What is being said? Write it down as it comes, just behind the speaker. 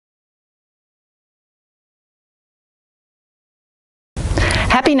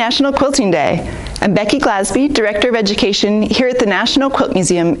Happy National Quilting Day! I'm Becky Glasby, Director of Education here at the National Quilt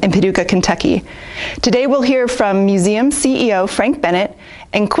Museum in Paducah, Kentucky. Today we'll hear from Museum CEO Frank Bennett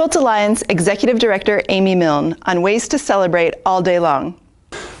and Quilt Alliance Executive Director Amy Milne on ways to celebrate all day long.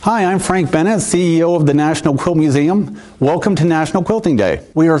 Hi, I'm Frank Bennett, CEO of the National Quilt Museum. Welcome to National Quilting Day.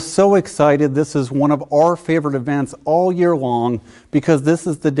 We are so excited. This is one of our favorite events all year long because this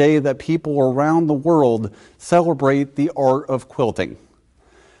is the day that people around the world celebrate the art of quilting.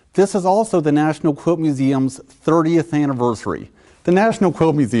 This is also the National Quilt Museum's 30th anniversary. The National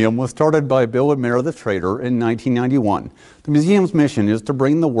Quilt Museum was started by Bill and Meredith Schrader in 1991. The museum's mission is to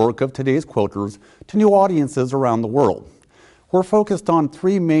bring the work of today's quilters to new audiences around the world. We're focused on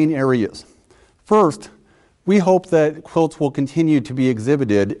three main areas. First, we hope that quilts will continue to be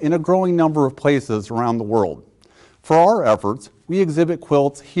exhibited in a growing number of places around the world. For our efforts, we exhibit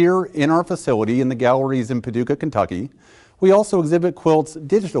quilts here in our facility in the galleries in Paducah, Kentucky. We also exhibit quilts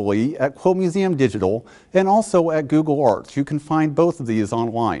digitally at Quilt Museum Digital and also at Google Arts. You can find both of these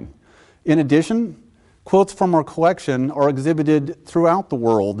online. In addition, quilts from our collection are exhibited throughout the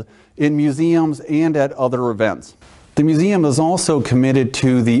world in museums and at other events. The museum is also committed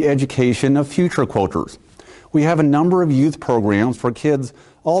to the education of future quilters. We have a number of youth programs for kids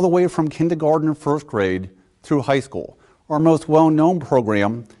all the way from kindergarten and first grade through high school. Our most well-known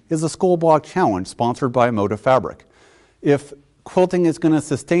program is the School Block Challenge, sponsored by Moda Fabric. If quilting is going to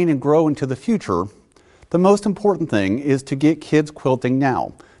sustain and grow into the future, the most important thing is to get kids quilting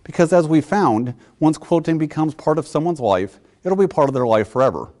now. Because as we found, once quilting becomes part of someone's life, it'll be part of their life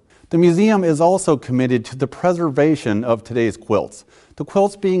forever. The museum is also committed to the preservation of today's quilts. The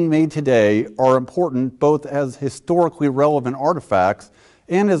quilts being made today are important both as historically relevant artifacts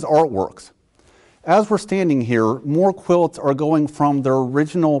and as artworks. As we're standing here, more quilts are going from the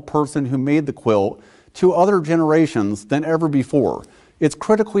original person who made the quilt to other generations than ever before. It's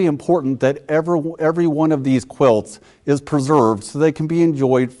critically important that every one of these quilts is preserved so they can be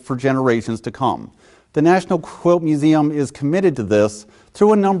enjoyed for generations to come. The National Quilt Museum is committed to this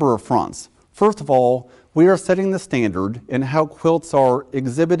through a number of fronts. First of all, we are setting the standard in how quilts are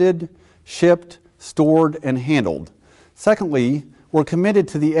exhibited, shipped, stored, and handled. Secondly, we're committed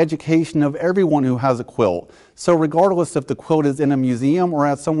to the education of everyone who has a quilt, so regardless if the quilt is in a museum or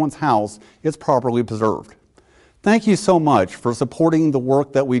at someone's house, it's properly preserved. Thank you so much for supporting the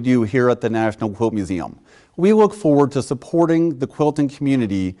work that we do here at the National Quilt Museum. We look forward to supporting the quilting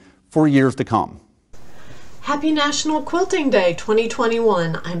community for years to come. Happy National Quilting Day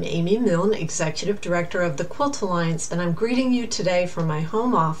 2021. I'm Amy Milne, Executive Director of the Quilt Alliance, and I'm greeting you today from my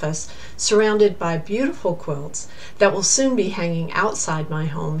home office surrounded by beautiful quilts that will soon be hanging outside my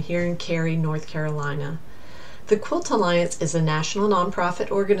home here in Cary, North Carolina. The Quilt Alliance is a national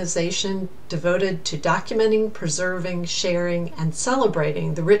nonprofit organization devoted to documenting, preserving, sharing, and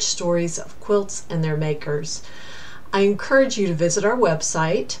celebrating the rich stories of quilts and their makers. I encourage you to visit our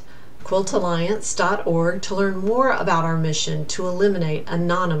website, quiltalliance.org, to learn more about our mission to eliminate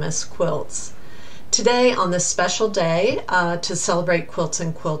anonymous quilts. Today, on this special day to celebrate quilts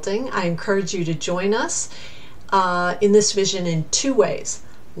and quilting, I encourage you to join us in this vision in two ways: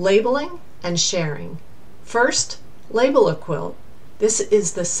 labeling and sharing. First, label a quilt. This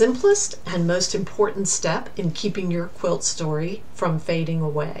is the simplest and most important step in keeping your quilt story from fading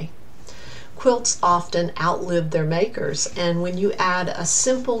away. Quilts often outlive their makers, and when you add a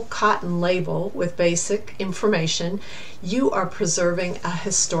simple cotton label with basic information, you are preserving a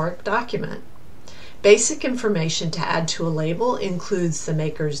historic document. Basic information to add to a label includes the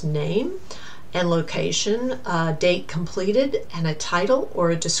maker's name and location, date completed, and a title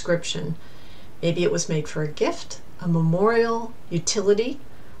or a description. Maybe it was made for a gift, a memorial, utility,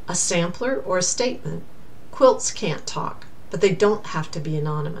 a sampler, or a statement. Quilts can't talk, but they don't have to be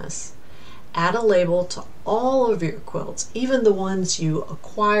anonymous. Add a label to all of your quilts, even the ones you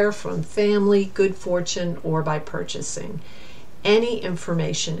acquire from family, good fortune, or by purchasing. Any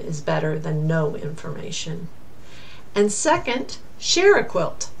information is better than no information. And second, share a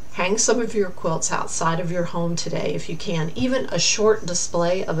quilt. Hang some of your quilts outside of your home today if you can. Even a short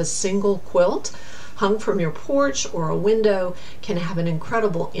display of a single quilt hung from your porch or a window can have an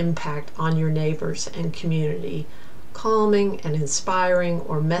incredible impact on your neighbors and community. Calming and inspiring,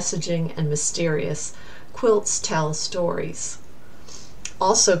 or messaging and mysterious, quilts tell stories.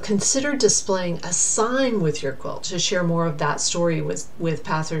 Also, consider displaying a sign with your quilt to share more of that story with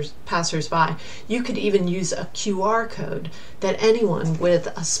passers-by. You could even use a QR code that anyone with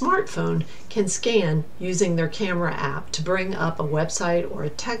a smartphone can scan using their camera app to bring up a website or a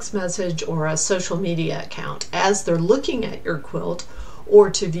text message or a social media account as they're looking at your quilt or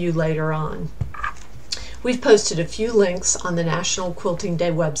to view later on. We've posted a few links on the National Quilting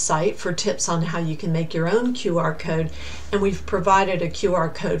Day website for tips on how you can make your own QR code, and we've provided a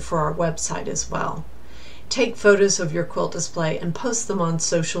QR code for our website as well. Take photos of your quilt display and post them on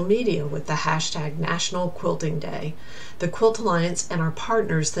social media with the hashtag National Quilting Day. The Quilt Alliance and our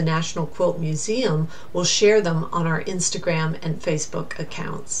partners, the National Quilt Museum, will share them on our Instagram and Facebook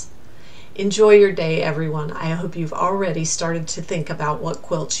accounts. Enjoy your day, everyone. I hope you've already started to think about what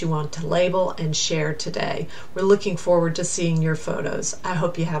quilts you want to label and share today. We're looking forward to seeing your photos. I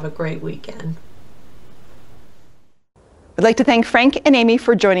hope you have a great weekend. I'd like to thank Frank and Amy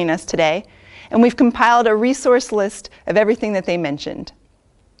for joining us today, and we've compiled a resource list of everything that they mentioned.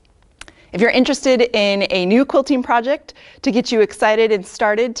 If you're interested in a new quilting project to get you excited and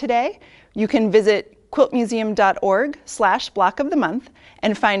started today, you can visit quiltmuseum.org/block of the month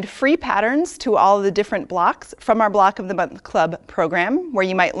and find free patterns to all of the different blocks from our Block of the Month Club program, where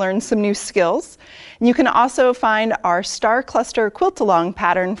you might learn some new skills. And you can also find our Star Cluster Quilt Along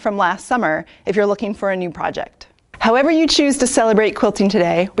pattern from last summer if you're looking for a new project. However you choose to celebrate quilting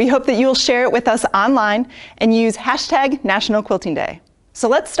today, we hope that you'll share it with us online and use hashtag National Quilting Day. So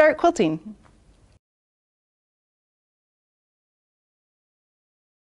let's start quilting.